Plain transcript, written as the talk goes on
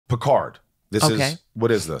Picard. This Okay.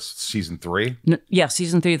 what is this? Season 3? Yeah,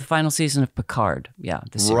 season 3, the final season of Picard. Yeah,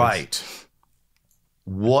 the series. Right.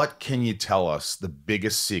 What can you tell us the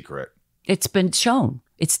biggest secret It's been shown.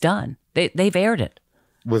 It's done. They've aired it.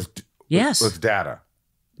 with Yes. with data?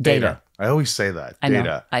 Data. I always say that. I know.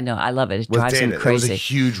 Data. I know. I love it. It With drives data. him It was crazy. a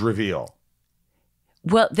huge reveal.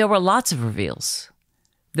 Well, there were lots of reveals.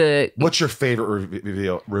 What's your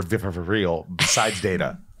favorite reveal besides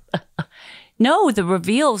data? No, the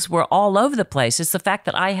reveals were all over the place. It's the fact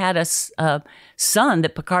that I had a son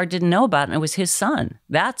that Picard didn't know about, and it was his son.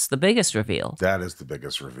 That's the biggest reveal. That is the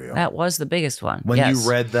biggest reveal. That was the biggest one. When yes. you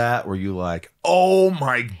read that, were you like, oh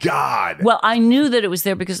my God? Well, I knew that it was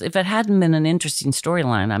there because if it hadn't been an interesting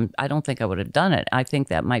storyline, I don't think I would have done it. I think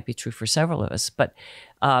that might be true for several of us. But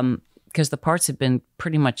because the parts had been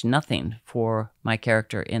pretty much nothing for my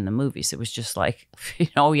character in the movies. It was just like,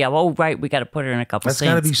 right, we got to put her in a couple That's scenes.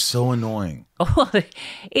 got to be so annoying. Well,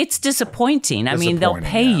 it's disappointing. I mean, they'll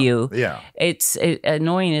pay you. Yeah. It's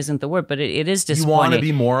annoying isn't the word, but it is You disappointing. want to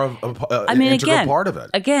be more of an integral part of it.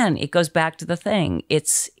 Again, it goes back to the thing.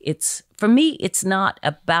 It's for me, it's not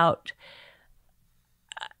about.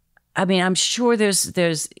 I mean, I'm sure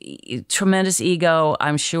there's tremendous ego.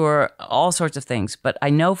 I'm sure all sorts of things. But I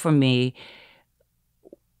know for me,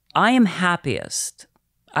 I am happiest.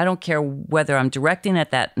 I don't care whether I'm directing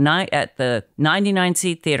at the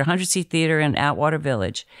 99-seat theater, 100-seat theater in Atwater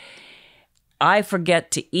Village. I forget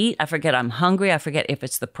to eat. I forget I'm hungry. I forget if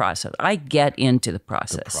it's the process. I get into the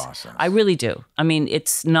process. I really do. I mean,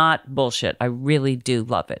 it's not bullshit. I really do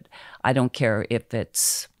love it. I don't care if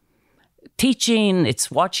it's teaching, it's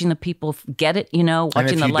watching the people get it, watching the light bulb. And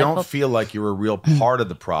if you don't feel like you're a real part of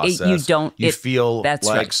the process, you feel like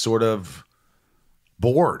right. sort of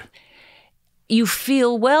bored. You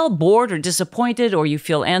feel, bored or disappointed, or you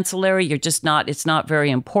feel ancillary. You're just not, it's not very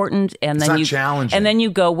important. And It's then not challenging. And then you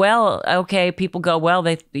go, okay, people go,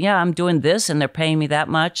 I'm doing this and they're paying me that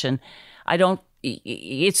much. And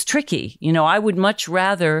it's tricky. I would much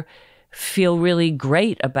rather feel really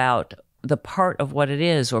great about the part of what it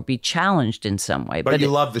is or be challenged in some way. But you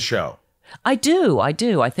love the show. I do.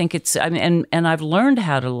 I think it's, and I've learned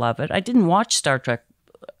how to love it. I didn't watch Star Trek.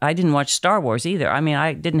 I didn't watch Star Wars either. I mean,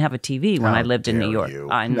 I didn't have a TV when I lived in New York.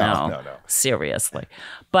 I know. No. Seriously.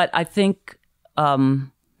 But I think,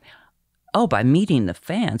 by meeting the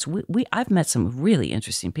fans, I've met some really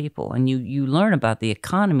interesting people, and you learn about the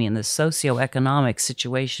economy and the socioeconomic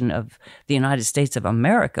situation of the United States of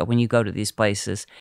America when you go to these places.